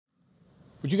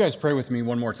Would you guys pray with me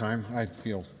one more time? I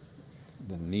feel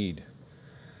the need.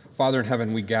 Father in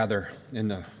heaven, we gather in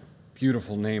the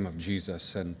beautiful name of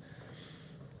Jesus, and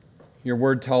your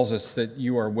word tells us that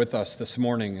you are with us this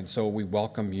morning, and so we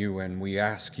welcome you and we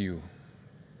ask you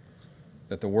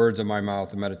that the words of my mouth,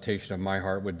 the meditation of my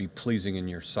heart would be pleasing in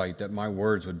your sight, that my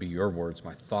words would be your words,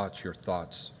 my thoughts your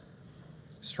thoughts.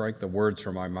 Strike the words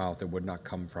from my mouth that would not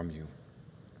come from you,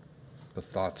 the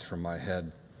thoughts from my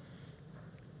head.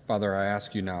 Father, I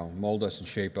ask you now, mold us and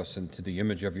shape us into the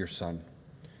image of your Son.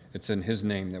 It's in his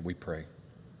name that we pray.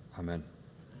 Amen.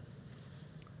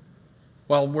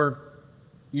 Well,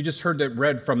 you just heard that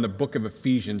read from the book of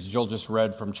Ephesians. Jill just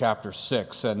read from chapter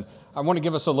 6. And I want to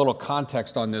give us a little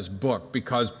context on this book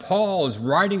because Paul is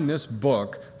writing this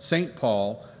book, St.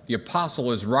 Paul, the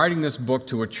apostle, is writing this book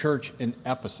to a church in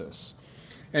Ephesus.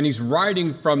 And he's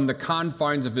writing from the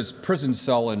confines of his prison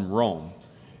cell in Rome.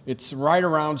 It's right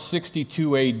around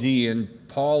 62 AD, and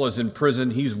Paul is in prison.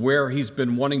 He's where he's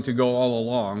been wanting to go all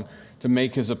along to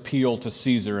make his appeal to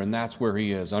Caesar, and that's where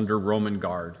he is, under Roman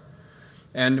guard.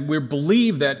 And we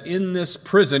believe that in this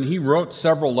prison, he wrote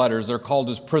several letters. They're called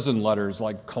his prison letters,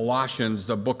 like Colossians,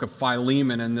 the book of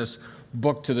Philemon, and this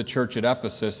book to the church at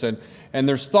Ephesus. And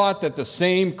there's thought that the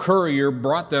same courier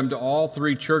brought them to all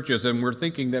three churches, and we're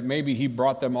thinking that maybe he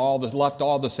brought them left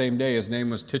all the same day. His name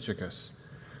was Tychicus.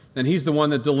 And he's the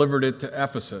one that delivered it to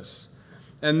Ephesus.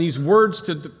 And these words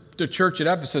to the church at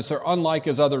Ephesus are unlike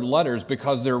his other letters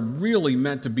because they're really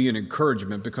meant to be an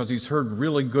encouragement because he's heard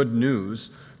really good news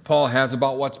Paul has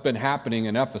about what's been happening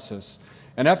in Ephesus.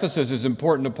 And Ephesus is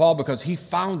important to Paul because he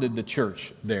founded the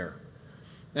church there.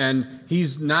 And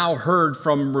he's now heard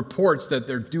from reports that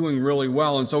they're doing really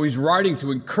well. And so he's writing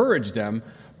to encourage them,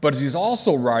 but he's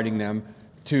also writing them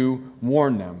to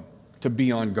warn them to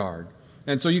be on guard.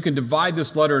 And so you can divide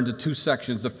this letter into two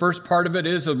sections. The first part of it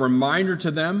is a reminder to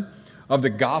them of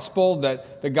the gospel,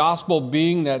 that the gospel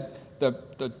being that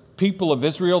the people of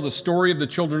Israel, the story of the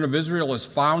children of Israel has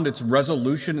found its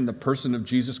resolution in the person of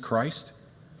Jesus Christ.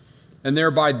 And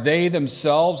thereby they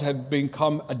themselves have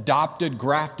become adopted,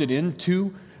 grafted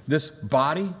into this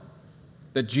body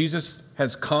that Jesus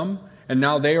has come, and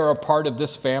now they are a part of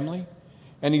this family.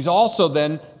 And he's also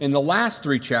then, in the last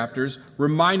three chapters,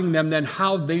 reminding them then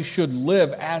how they should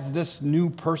live as this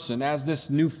new person, as this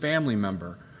new family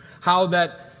member. How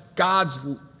that God's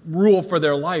rule for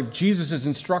their life, Jesus'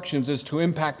 instructions, is to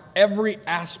impact every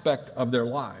aspect of their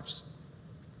lives.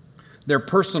 Their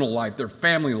personal life, their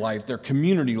family life, their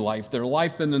community life, their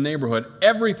life in the neighborhood,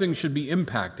 everything should be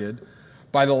impacted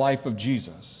by the life of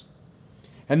Jesus.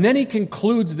 And then he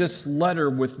concludes this letter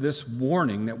with this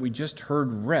warning that we just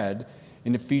heard read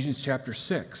in Ephesians chapter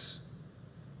 6.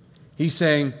 He's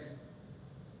saying,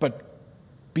 but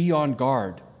be on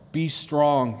guard, be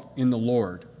strong in the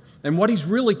Lord. And what he's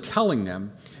really telling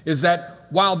them is that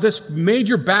while this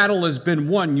major battle has been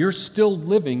won, you're still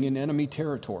living in enemy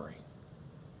territory.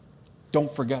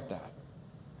 Don't forget that.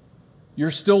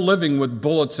 You're still living with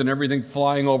bullets and everything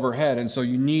flying overhead, and so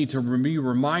you need to be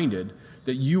reminded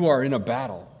that you are in a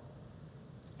battle,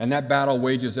 and that battle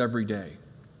wages every day.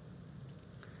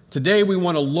 Today we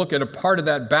want to look at a part of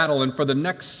that battle, and for the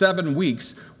next 7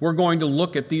 weeks, we're going to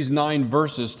look at these 9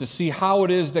 verses to see how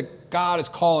it is that God is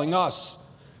calling us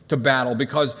to battle,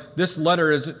 because this letter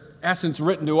is, in essence,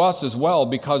 written to us as well,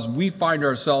 because we find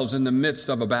ourselves in the midst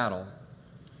of a battle.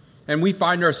 And we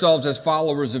find ourselves as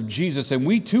followers of Jesus, and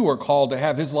we too are called to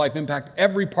have his life impact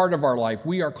every part of our life.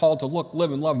 We are called to look,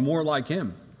 live, and love more like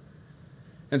him.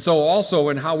 And so also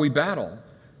in how we battle,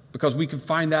 because we can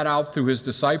find that out through his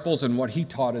disciples and what he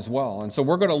taught as well. And so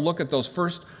we're going to look at those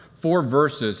first 4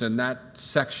 verses in that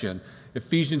section,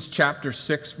 Ephesians chapter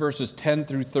 6, verses 10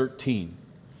 through 13,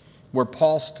 where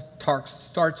Paul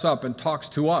starts up and talks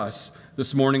to us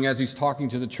this morning as he's talking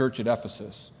to the church at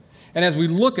Ephesus. And as we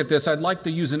look at this, I'd like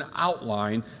to use an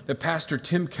outline that Pastor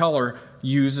Tim Keller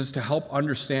uses to help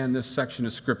understand this section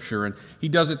of Scripture. And he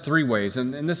does it 3 ways,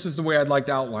 and this is the way I'd like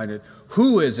to outline it.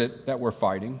 Who is it that we're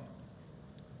fighting?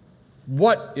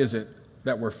 What is it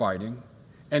that we're fighting?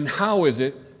 And how is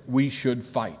it we should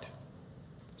fight?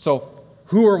 So,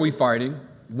 who are we fighting?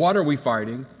 What are we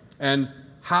fighting? And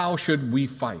how should we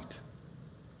fight?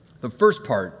 The first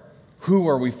part, who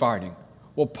are we fighting?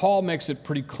 Well, Paul makes it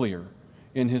pretty clear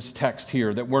in his text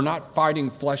here that we're not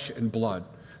fighting flesh and blood.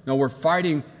 No, we're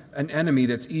fighting an enemy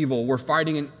that's evil. We're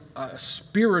fighting a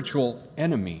spiritual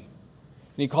enemy.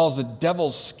 And he calls the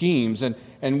devil's schemes, and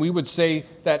we would say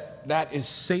that is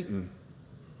Satan.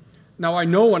 Now, I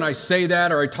know when I say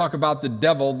that or I talk about the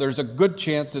devil, there's a good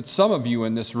chance that some of you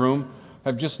in this room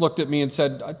have just looked at me and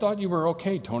said, I thought you were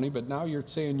okay, Tony, but now you're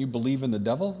saying you believe in the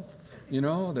devil?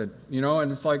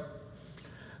 And it's like,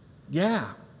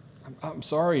 Yeah, I'm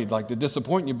sorry to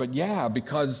disappoint you, but yeah,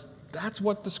 because that's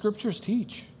what the scriptures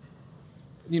teach.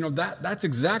 That's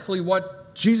exactly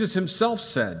what Jesus himself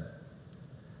said.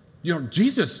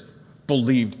 Jesus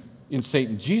believed in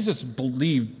Satan. Jesus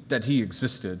believed that he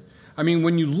existed. I mean,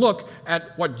 when you look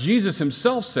at what Jesus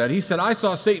himself said, he said, I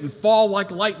saw Satan fall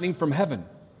like lightning from heaven.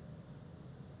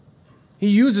 He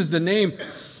uses the name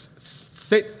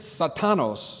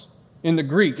Satanos in the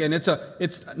Greek, and it's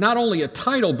not only a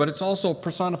title, but it's also a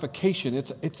personification.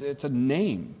 It's a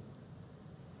name.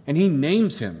 And he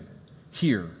names him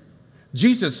here.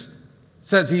 Jesus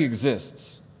says he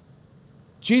exists.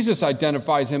 Jesus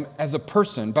identifies him as a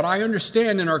person, but I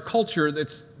understand in our culture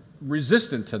that's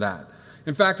resistant to that.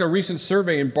 In fact, a recent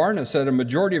survey in Barna said a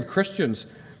majority of Christians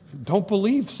don't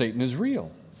believe Satan is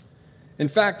real. In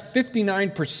fact,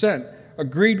 59%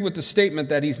 agreed with the statement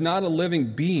that he's not a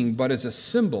living being, but is a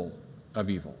symbol of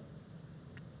evil.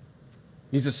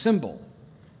 He's a symbol,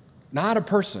 not a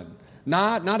person,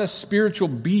 not a spiritual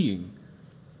being,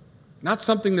 not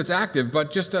something that's active,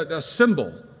 but just a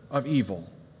symbol of evil.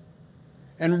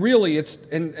 And really,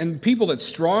 and people that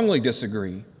strongly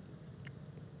disagree,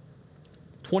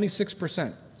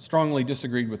 26% strongly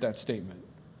disagreed with that statement.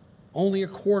 Only a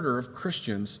quarter of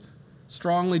Christians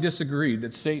strongly disagreed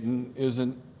that Satan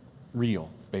isn't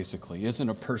real, basically, isn't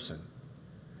a person.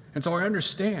 And so I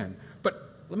understand.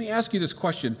 But let me ask you this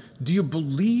question. Do you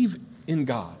believe in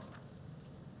God?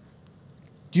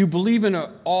 Do you believe in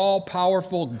an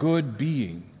all-powerful good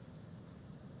being?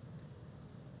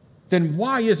 Then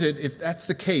why is it, if that's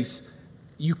the case,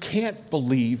 you can't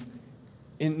believe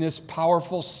in this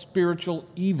powerful spiritual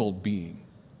evil being?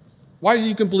 Why is it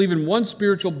you can believe in one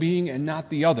spiritual being and not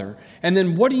the other? And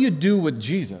then what do you do with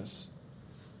Jesus,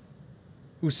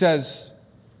 who says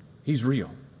he's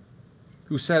real,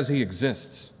 who says he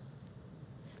exists?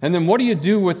 And then what do you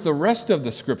do with the rest of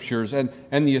the scriptures and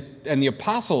the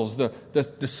apostles, the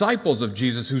disciples of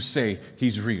Jesus who say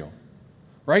he's real?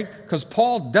 Right? Because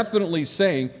Paul definitely is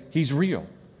saying he's real,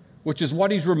 which is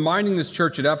what he's reminding this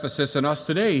church at Ephesus and us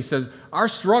today. He says, our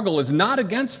struggle is not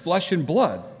against flesh and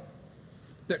blood.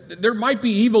 There might be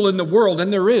evil in the world,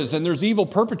 and there is, and there's evil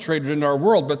perpetrated in our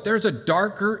world, but there's a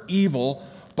darker evil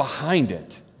behind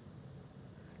it.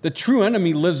 The true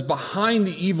enemy lives behind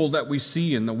the evil that we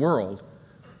see in the world.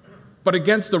 But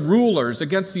against the rulers,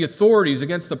 against the authorities,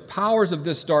 against the powers of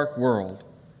this dark world,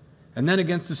 and then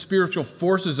against the spiritual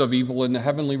forces of evil in the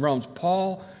heavenly realms,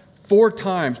 Paul 4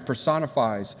 times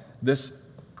personifies this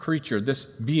creature, this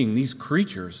being, these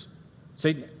creatures,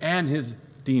 Satan and his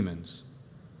demons.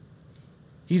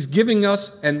 He's giving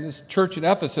us and this church at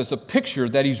Ephesus a picture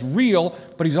that he's real,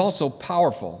 but he's also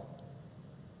powerful.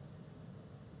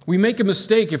 We make a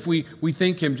mistake if we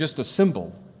think him just a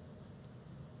symbol.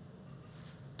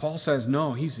 Paul says,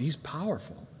 no, he's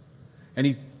powerful. And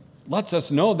he lets us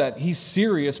know that he's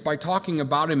serious by talking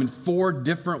about him in 4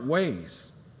 different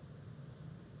ways.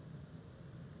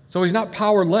 So he's not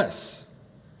powerless,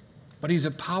 but he's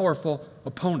a powerful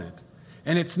opponent.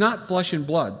 And it's not flesh and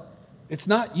blood. It's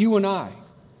not you and I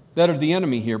that are the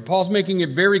enemy here. Paul's making it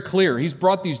very clear. He's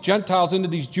brought these Gentiles into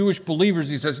these Jewish believers.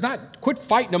 He says, quit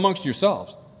fighting amongst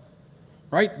yourselves.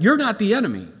 Right? You're not the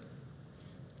enemy.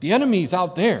 The enemy's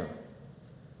out there.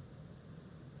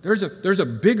 There's a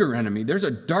bigger enemy. There's a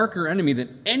darker enemy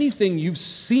than anything you've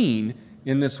seen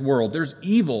in this world. There's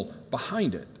evil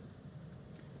behind it.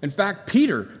 In fact,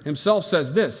 Peter himself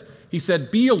says this. He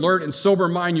said, be alert and sober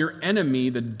mind. Your enemy,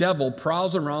 the devil,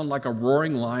 prowls around like a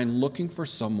roaring lion looking for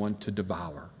someone to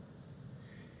devour.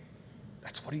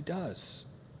 That's what he does.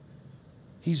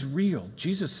 He's real.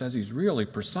 Jesus says he's real. He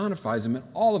personifies him, and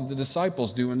all of the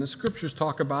disciples do, and the scriptures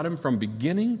talk about him from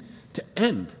beginning to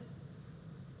end.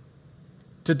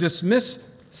 To dismiss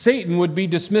Satan would be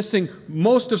dismissing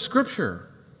most of Scripture.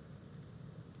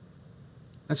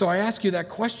 And so I ask you that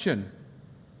question.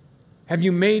 Have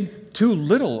you made too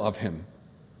little of him?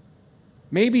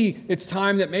 Maybe it's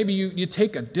time that maybe you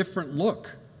take a different look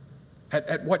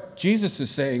at what Jesus is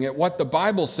saying, at what the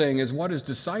Bible's saying, is what his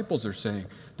disciples are saying,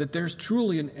 that there's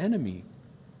truly an enemy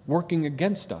working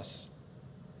against us,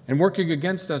 and working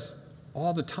against us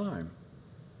all the time.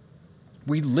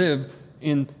 We live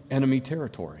in enemy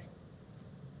territory.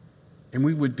 And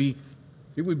it would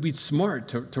be smart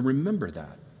to remember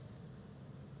that.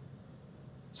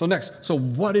 So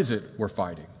what is it we're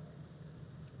fighting?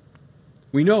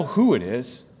 We know who it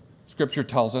is, Scripture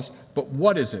tells us, but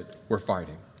what is it we're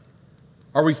fighting?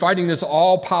 Are we fighting this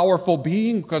all-powerful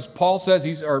being? Because Paul says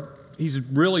he's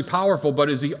really powerful, but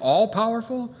is he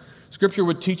all-powerful? Scripture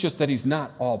would teach us that he's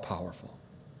not all-powerful.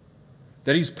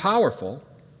 That he's powerful,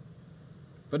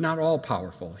 but not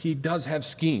all-powerful. He does have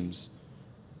schemes.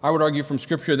 I would argue from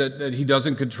Scripture that he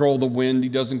doesn't control the wind, he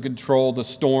doesn't control the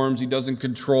storms, he doesn't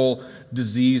control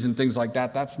disease and things like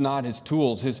that. That's not his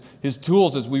tools. His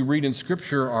tools, as we read in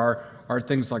Scripture, are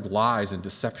things like lies and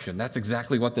deception. That's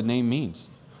exactly what the name means.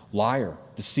 Liar,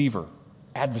 deceiver,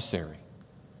 adversary.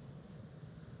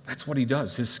 That's what he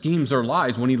does. His schemes are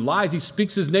lies. When he lies, he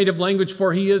speaks his native language,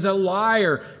 for he is a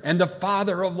liar and the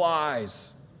father of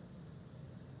lies.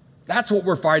 That's what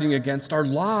we're fighting against, are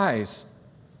lies.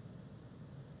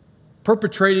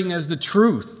 Perpetrating as the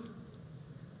truth.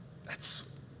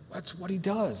 That's what he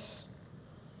does.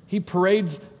 He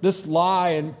parades this lie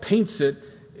and paints it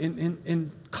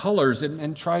in colors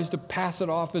and tries to pass it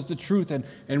off as the truth,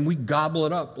 and we gobble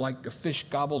it up like a fish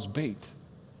gobbles bait.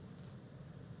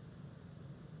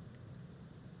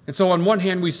 And so on one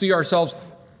hand, we see ourselves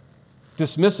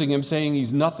dismissing him, saying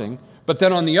he's nothing, but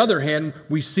then on the other hand,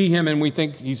 we see him and we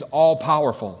think he's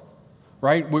all-powerful,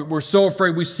 right? We're so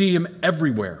afraid we see him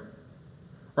everywhere.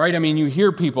 Right? I mean, you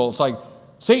hear people, it's like,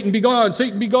 Satan be gone,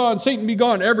 Satan be gone, Satan be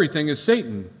gone. Everything is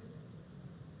Satan.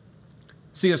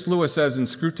 C.S. Lewis says in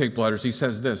Screwtape Letters, he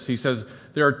says this. He says,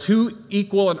 there are two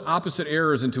equal and opposite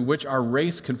errors into which our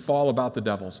race can fall about the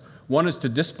devils. One is to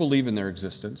disbelieve in their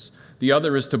existence. The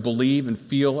other is to believe and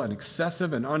feel an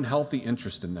excessive and unhealthy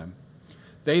interest in them.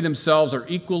 They themselves are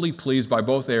equally pleased by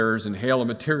both errors and hail a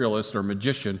materialist or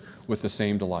magician with the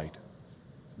same delight.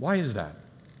 Why is that?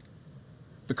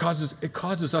 Because it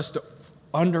causes us to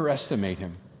underestimate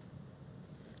him.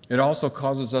 It also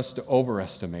causes us to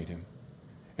overestimate him.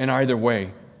 And either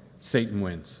way, Satan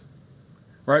wins.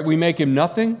 Right? We make him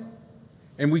nothing,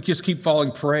 and we just keep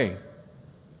falling prey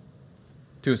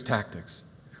to his tactics.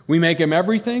 We make him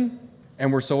everything,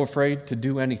 and we're so afraid to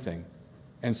do anything.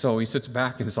 And so he sits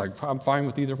back and is like, I'm fine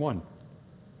with either one.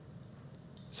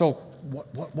 So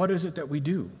what is it that we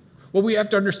do? Well, we have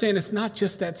to understand it's not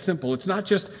just that simple. It's not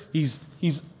just he's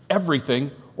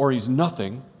everything or he's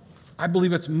nothing. I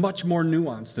believe it's much more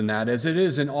nuanced than that, as it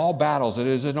is in all battles, it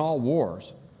is in all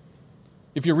wars.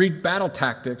 If you read battle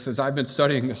tactics, as I've been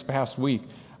studying this past week,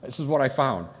 this is what I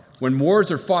found. When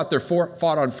wars are fought, they're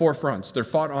fought on four fronts. They're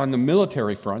fought on the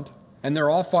military front, and they're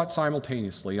all fought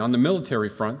simultaneously. On the military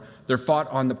front, they're fought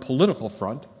on the political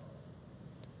front,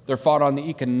 they're fought on the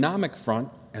economic front,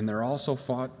 and they're also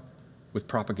fought with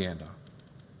propaganda,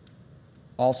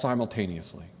 all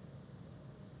simultaneously.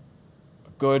 A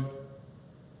good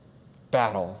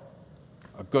battle,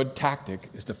 a good tactic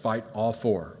is to fight all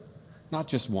four, not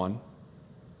just one,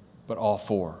 but all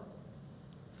four.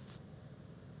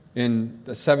 In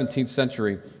the 17th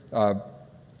century, a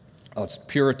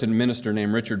Puritan minister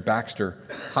named Richard Baxter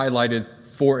highlighted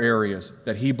four areas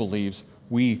that he believes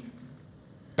we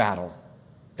battle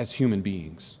as human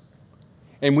beings.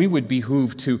 And we would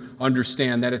behoove to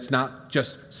understand that it's not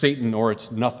just Satan or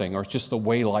it's nothing or it's just the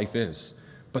way life is.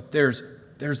 But there's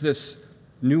this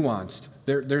nuanced,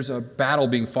 there's a battle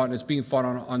being fought, and it's being fought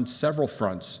on several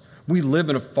fronts. We live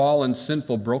in a fallen,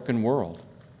 sinful, broken world.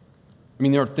 I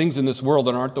mean, there are things in this world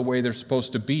that aren't the way they're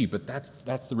supposed to be, but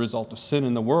that's the result of sin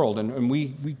in the world, and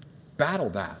we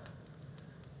battle that.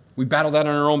 We battle that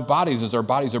in our own bodies as our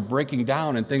bodies are breaking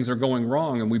down and things are going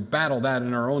wrong, and we battle that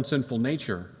in our own sinful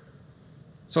nature.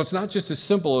 So it's not just as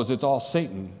simple as it's all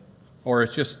Satan or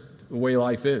it's just the way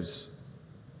life is.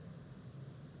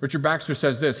 Richard Baxter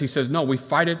says this. He says, no, we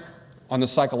fight it on the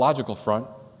psychological front.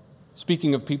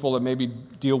 Speaking of people that maybe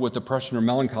deal with depression or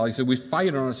melancholy, he said we fight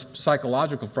it on a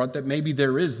psychological front, that maybe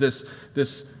there is this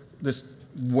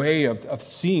way of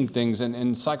seeing things,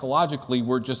 and psychologically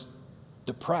we're just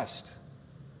depressed.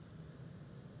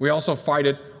 We also fight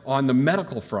it on the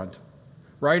medical front.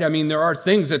 Right? I mean, there are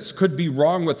things that could be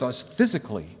wrong with us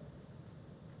physically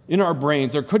in our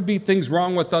brains. There could be things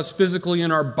wrong with us physically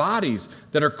in our bodies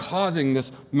that are causing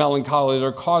this melancholy, that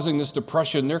are causing this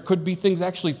depression. There could be things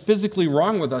actually physically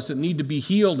wrong with us that need to be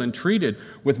healed and treated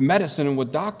with medicine and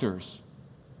with doctors.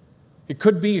 It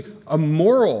could be a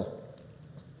moral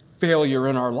failure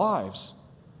in our lives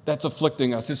that's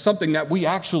afflicting us. It's something that we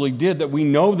actually did, that we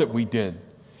know that we did.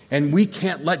 And we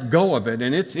can't let go of it,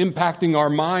 and it's impacting our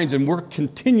minds, and we're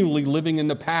continually living in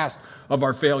the past of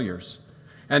our failures.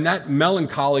 And that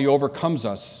melancholy overcomes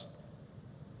us.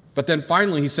 But then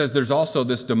finally, he says there's also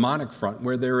this demonic front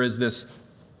where there is this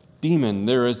demon,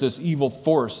 there is this evil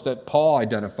force that Paul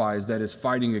identifies that is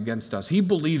fighting against us. He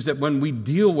believes that when we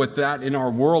deal with that in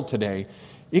our world today,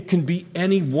 it can be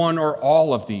any one or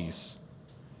all of these.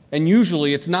 And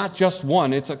usually it's not just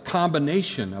one, it's a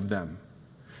combination of them.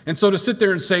 And so to sit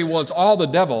there and say, well, it's all the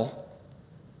devil,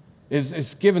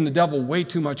 is giving the devil way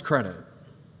too much credit.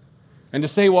 And to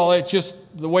say, well, it's just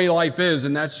the way life is,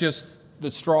 and that's just the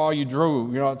straw you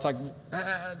drew. You know, it's like,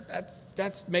 that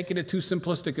that's making it too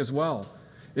simplistic as well.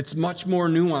 It's much more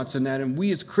nuanced than that, and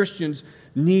we as Christians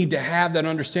need to have that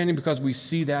understanding because we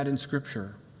see that in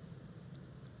Scripture.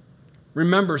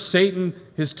 Remember, Satan,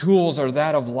 his tools are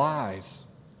that of lies.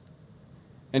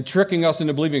 And tricking us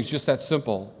into believing is just that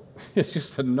simple. It's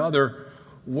just another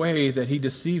way that he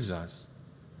deceives us.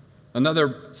 Another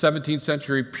 17th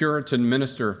century Puritan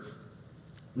minister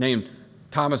named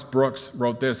Thomas Brooks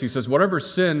wrote this. He says, whatever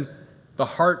sin the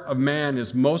heart of man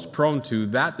is most prone to,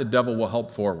 that the devil will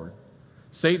help forward.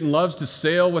 Satan loves to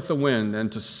sail with the wind and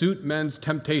to suit men's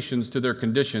temptations to their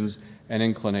conditions and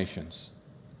inclinations.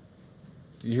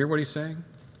 Do you hear what he's saying?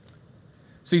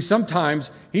 See,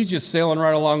 sometimes he's just sailing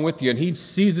right along with you, and he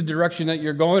sees the direction that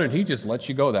you're going, and he just lets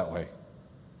you go that way.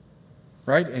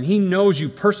 Right? And he knows you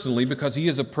personally because he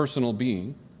is a personal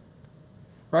being.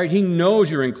 Right? He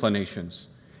knows your inclinations.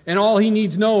 And all he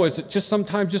needs to know is just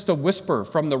sometimes just a whisper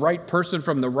from the right person,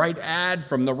 from the right ad,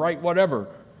 from the right whatever,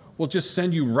 will just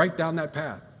send you right down that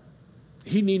path.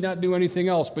 He need not do anything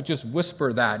else but just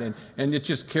whisper that, and it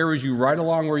just carries you right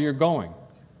along where you're going.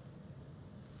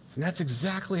 And that's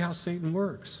exactly how Satan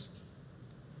works.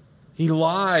 He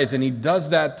lies, and he does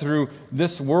that through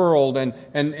this world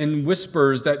and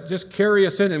whispers that just carry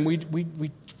us in, and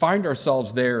we find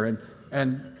ourselves there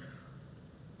and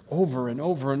over and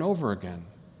over and over again.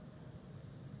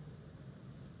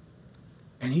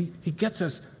 And he gets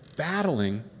us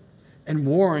battling and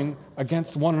warring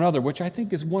against one another, which I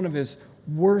think is one of his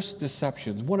worst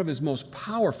deceptions, one of his most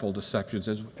powerful deceptions,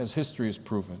 as history has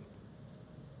proven,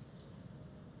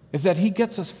 is that he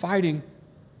gets us fighting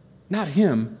not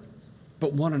him,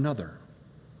 but one another.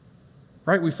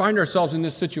 Right? We find ourselves in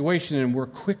this situation and we're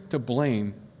quick to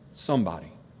blame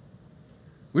somebody.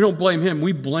 We don't blame him,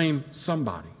 we blame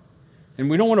somebody. And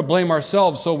we don't want to blame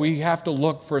ourselves, so we have to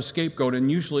look for a scapegoat,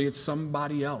 and usually it's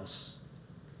somebody else.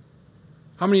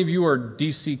 How many of you are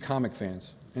DC comic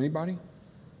fans? Anybody?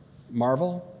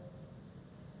 Marvel?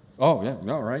 Oh, yeah,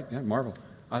 no, right? Yeah, Marvel.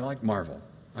 I like Marvel.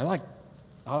 I like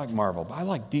Marvel, but I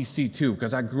like DC too,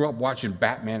 because I grew up watching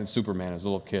Batman and Superman as a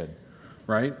little kid,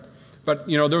 right? But,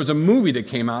 there was a movie that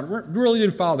came out, really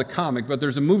didn't follow the comic, but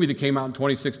there's a movie that came out in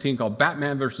 2016 called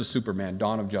Batman vs. Superman,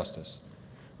 Dawn of Justice,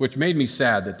 which made me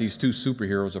sad that these two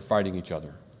superheroes are fighting each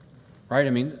other, right? I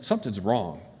mean, something's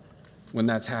wrong when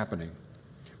that's happening.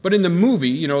 But in the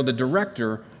movie, the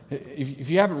director, if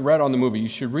you haven't read on the movie, you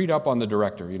should read up on the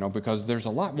director, because there's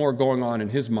a lot more going on in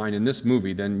his mind in this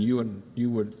movie than you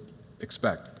would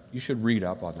expect. You should read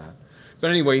up on that.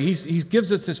 But anyway, he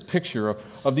gives us this picture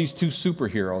of these two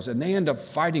superheroes, and they end up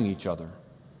fighting each other.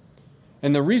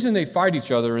 And the reason they fight each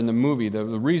other in the movie, the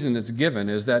reason it's given,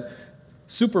 is that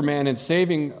Superman, in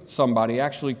saving somebody,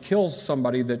 actually kills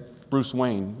somebody that Bruce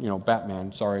Wayne,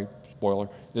 Batman, sorry, spoiler,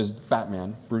 is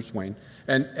Batman, Bruce Wayne,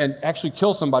 and actually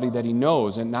kills somebody that he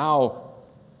knows. And now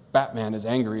Batman is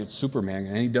angry at Superman,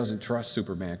 and he doesn't trust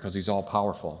Superman because he's all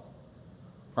powerful.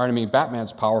 Right? I mean,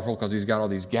 Batman's powerful because he's got all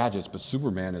these gadgets, but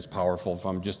Superman is powerful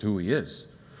from just who he is.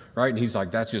 Right? And he's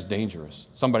like, that's just dangerous.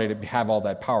 Somebody to have all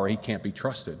that power, he can't be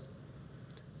trusted.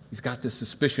 He's got this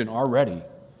suspicion already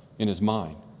in his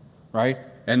mind. Right?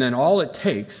 And then all it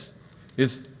takes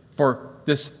is for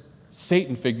this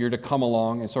Satan figure to come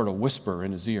along and sort of whisper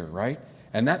in his ear, right?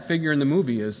 And that figure in the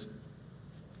movie is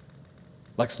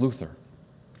Lex Luthor,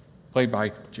 played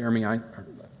by Jeremy, I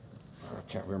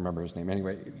can't remember his name.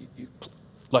 Anyway,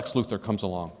 Lex Luthor comes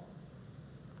along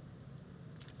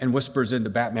and whispers into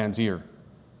Batman's ear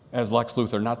as Lex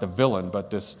Luthor, not the villain, but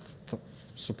this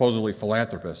supposedly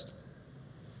philanthropist,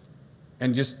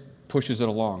 and just pushes it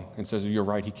along and says, you're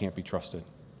right, he can't be trusted.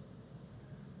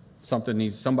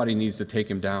 Somebody needs to take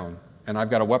him down, and I've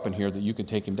got a weapon here that you can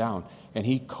take him down. And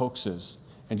he coaxes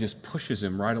and just pushes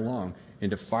him right along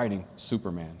into fighting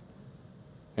Superman.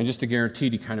 And just to guarantee,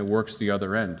 he kind of works the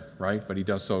other end, right? But he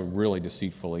does so really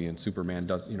deceitfully, and Superman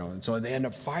does, and so they end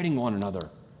up fighting one another.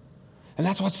 And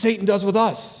that's what Satan does with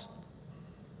us,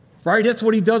 right? That's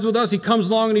what he does with us. He comes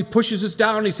along and he pushes us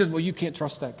down, and he says, well, you can't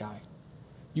trust that guy.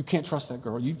 You can't trust that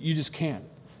girl. You just can't.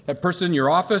 That person in your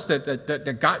office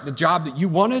that got the job that you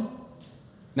wanted,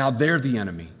 now they're the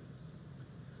enemy.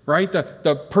 Right?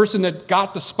 The person that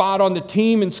got the spot on the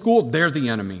team in school, they're the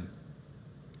enemy.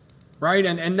 Right?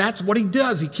 And that's what he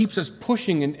does. He keeps us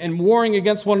pushing and warring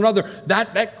against one another.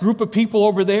 That group of people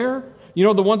over there,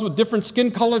 the ones with different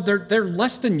skin color, they're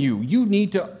less than you. You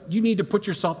need to put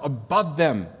yourself above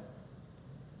them.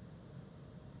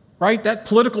 Right? That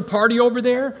political party over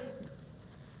there,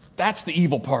 that's the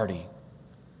evil party.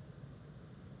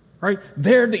 Right?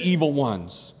 They're the evil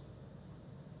ones.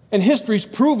 And history's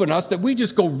proven us that we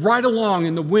just go right along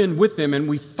in the wind with them, and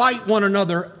we fight one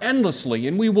another endlessly,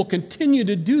 and we will continue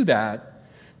to do that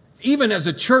even as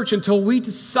a church, until we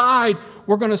decide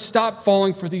we're going to stop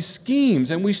falling for these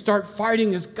schemes and we start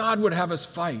fighting as God would have us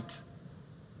fight.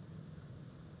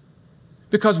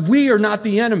 Because we are not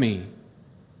the enemy.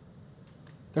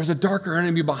 There's a darker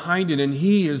enemy behind it, and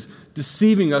he is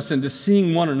deceiving us into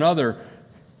seeing one another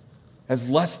as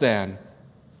less than,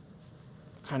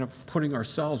 kind of putting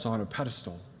ourselves on a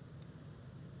pedestal.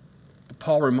 But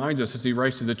Paul reminds us as he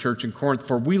writes to the church in Corinth,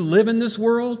 for we live in this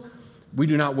world, we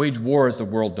do not wage war as the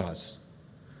world does.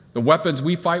 The weapons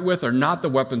we fight with are not the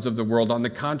weapons of the world. On the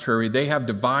contrary, they have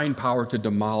divine power to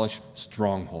demolish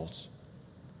strongholds.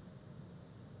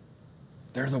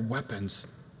 They're the weapons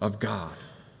of God.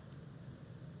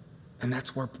 And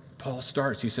that's where Paul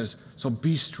starts. He says, so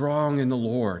be strong in the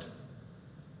Lord.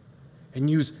 And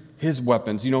use his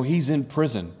weapons. You know, he's in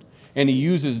prison. And he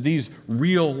uses these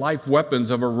real life weapons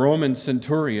of a Roman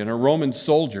centurion, a Roman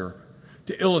soldier,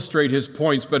 to illustrate his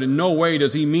points. But in no way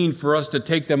does he mean for us to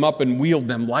take them up and wield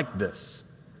them like this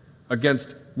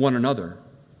against one another.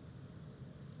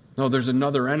 No, there's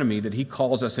another enemy that he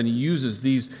calls us, and he uses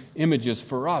these images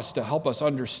for us to help us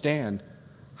understand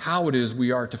how it is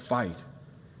we are to fight.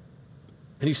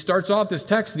 And he starts off this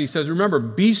text and he says, remember,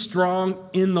 be strong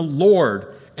in the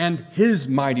Lord and his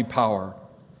mighty power.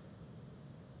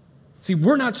 See,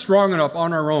 we're not strong enough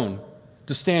on our own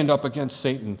to stand up against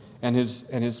Satan and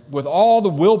his with all the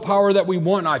willpower that we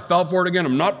want. I fell for it again.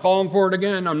 I'm not falling for it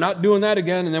again. I'm not doing that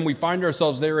again. And then we find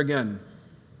ourselves there again.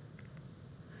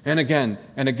 And again,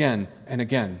 and again, and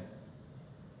again.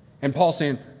 And Paul's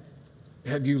saying,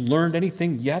 have you learned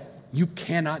anything yet? You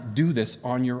cannot do this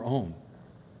on your own.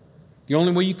 The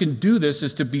only way you can do this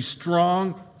is to be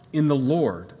strong in the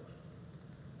Lord.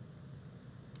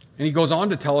 And he goes on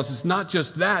to tell us it's not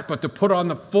just that, but to put on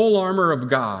the full armor of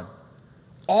God.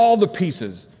 All the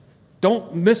pieces.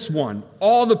 Don't miss one.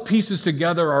 All the pieces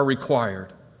together are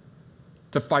required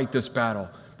to fight this battle.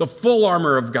 The full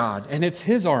armor of God, and it's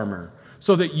his armor,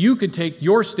 so that you can take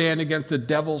your stand against the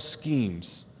devil's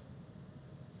schemes.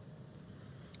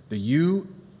 The you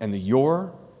and the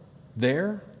your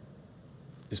there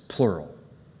is plural.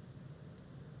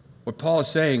 What Paul is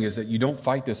saying is that you don't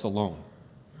fight this alone.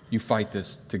 You fight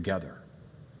this together.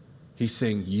 He's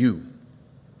saying you,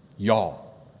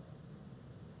 y'all,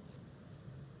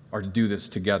 are to do this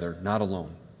together, not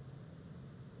alone.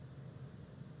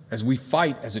 As we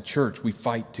fight as a church, we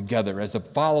fight together. As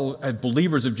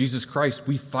believers of Jesus Christ,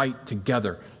 we fight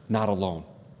together, not alone.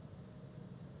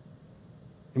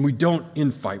 And we don't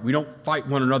infight. We don't fight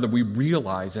one another. We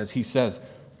realize, as he says,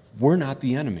 we're not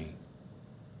the enemy.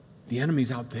 The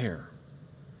enemy's out there.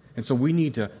 And so we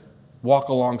need to walk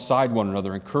alongside one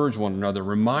another, encourage one another,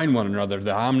 remind one another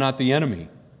that I'm not the enemy,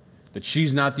 that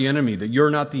she's not the enemy, that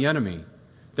you're not the enemy.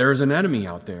 There is an enemy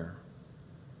out there.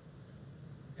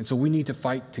 And so we need to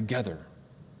fight together.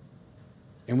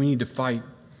 And we need to fight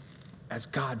as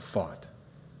God fought,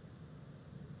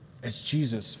 as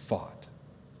Jesus fought.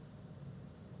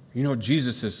 You know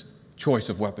Jesus' choice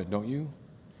of weapon, don't you?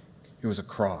 It was a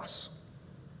cross.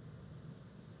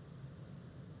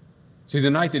 See,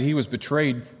 the night that he was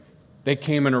betrayed, they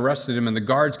came and arrested him, and the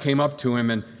guards came up to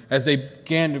him, and as they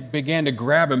began to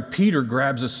grab him, Peter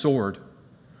grabs a sword,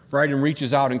 right, and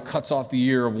reaches out and cuts off the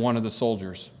ear of one of the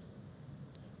soldiers.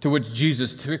 To which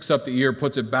Jesus picks up the ear,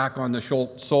 puts it back on the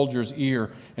soldier's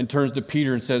ear, and turns to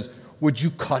Peter and says, would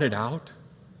you cut it out?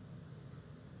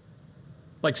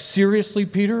 Like, seriously,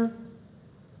 Peter?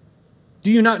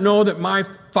 Do you not know that my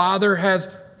Father has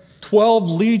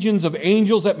 12 legions of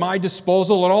angels at my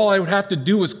disposal, and all I would have to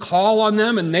do is call on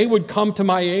them, and they would come to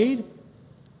my aid?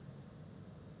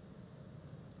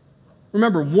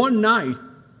 Remember, one night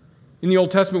in the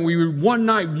Old Testament, we read one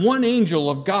night, one angel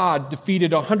of God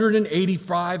defeated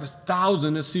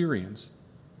 185,000 Assyrians.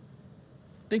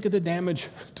 Think of the damage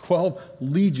 12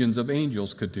 legions of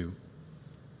angels could do.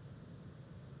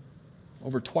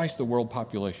 Over twice the world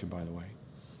population, by the way.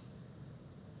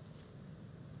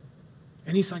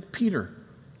 And he's like, Peter,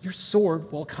 your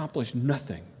sword will accomplish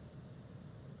nothing.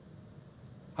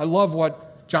 I love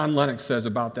what John Lennox says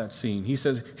about that scene. He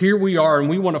says, here we are, and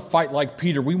we want to fight like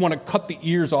Peter. We want to cut the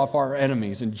ears off our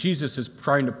enemies. And Jesus is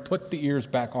trying to put the ears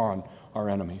back on our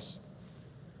enemies.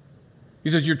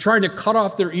 He says, you're trying to cut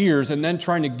off their ears and then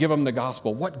trying to give them the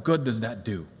gospel. What good does that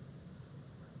do?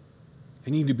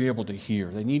 They need to be able to hear.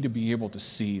 They need to be able to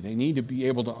see. They need to be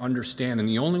able to understand. And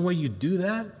the only way you do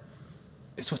that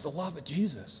is with the love of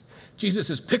Jesus. Jesus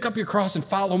says, pick up your cross and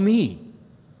follow me.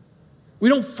 We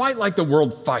don't fight like the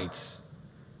world fights.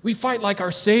 We fight like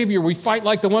our Savior. We fight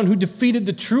like the one who defeated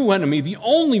the true enemy, the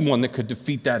only one that could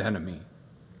defeat that enemy.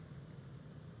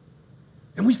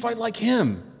 And we fight like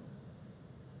him.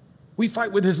 We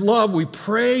fight with his love. We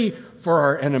pray for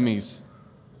our enemies.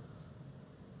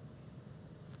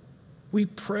 We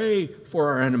pray for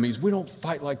our enemies. We don't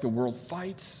fight like the world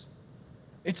fights.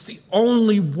 It's the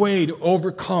only way to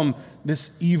overcome this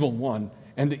evil one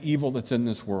and the evil that's in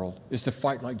this world is to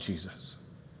fight like Jesus.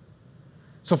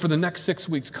 So for the next 6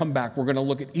 weeks, come back. We're going to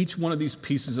look at each one of these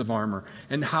pieces of armor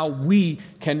and how we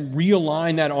can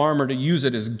realign that armor to use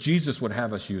it as Jesus would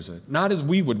have us use it. Not as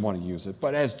we would want to use it,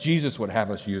 but as Jesus would have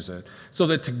us use it. So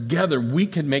that together we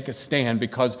can make a stand,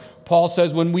 because Paul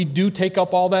says when we do take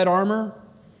up all that armor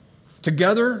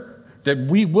together, that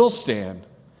we will stand.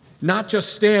 Not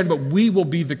just stand, but we will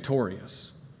be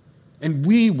victorious. And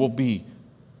we will be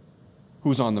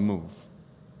who's on the move.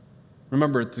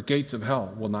 Remember, the gates of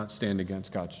hell will not stand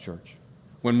against God's church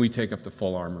when we take up the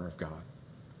full armor of God.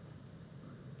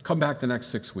 Come back the next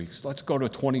 6 weeks. Let's go to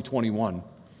 2021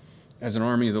 as an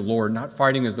army of the Lord, not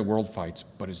fighting as the world fights,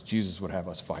 but as Jesus would have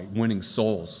us fight, winning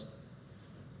souls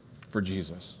for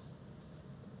Jesus.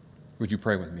 Would you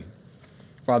pray with me?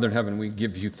 Father in heaven, we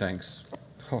give you thanks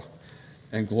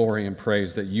and glory and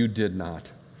praise that you did not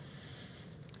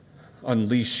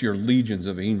unleash your legions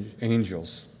of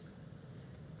angels.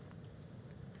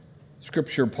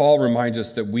 Scripture, Paul reminds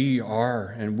us that we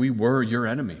are and we were your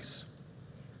enemies.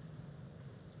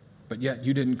 But yet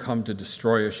you didn't come to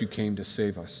destroy us, you came to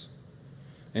save us.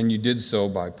 And you did so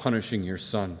by punishing your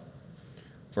Son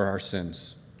for our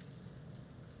sins.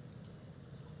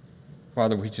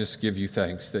 Father, we just give you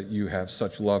thanks that you have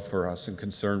such love for us and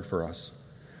concern for us.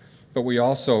 But we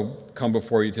also come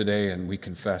before you today and we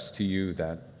confess to you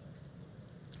that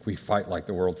we fight like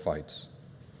the world fights.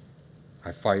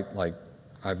 I fight like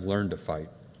I've learned to fight.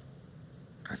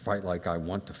 I fight like I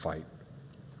want to fight.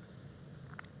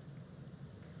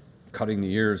 Cutting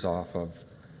the ears off of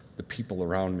the people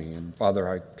around me. And Father,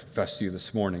 I confess to you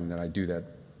this morning that I do that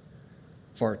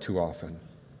far too often.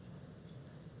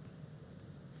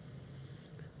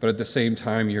 But at the same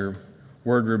time, your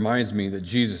word reminds me that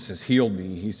Jesus has healed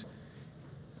me.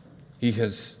 He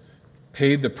has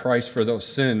paid the price for those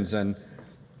sins, and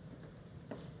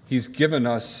he's given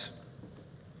us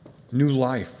new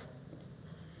life.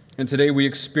 And today we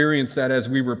experience that as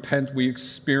we repent. We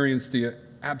experience the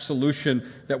absolution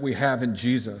that we have in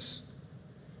Jesus.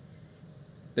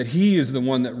 That he is the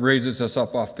one that raises us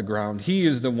up off the ground. He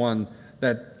is the one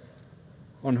that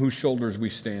on whose shoulders we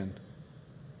stand.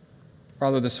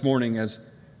 Father, this morning as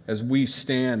we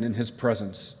stand in his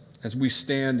presence, as we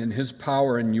stand in his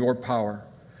power and your power,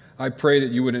 I pray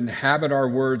that you would inhabit our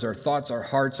words, our thoughts, our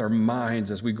hearts, our minds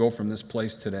as we go from this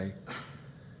place today.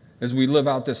 As we live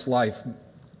out this life,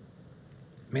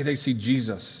 may they see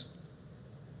Jesus.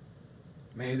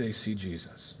 May they see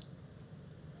Jesus.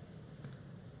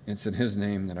 It's in his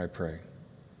name that I pray.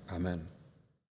 Amen.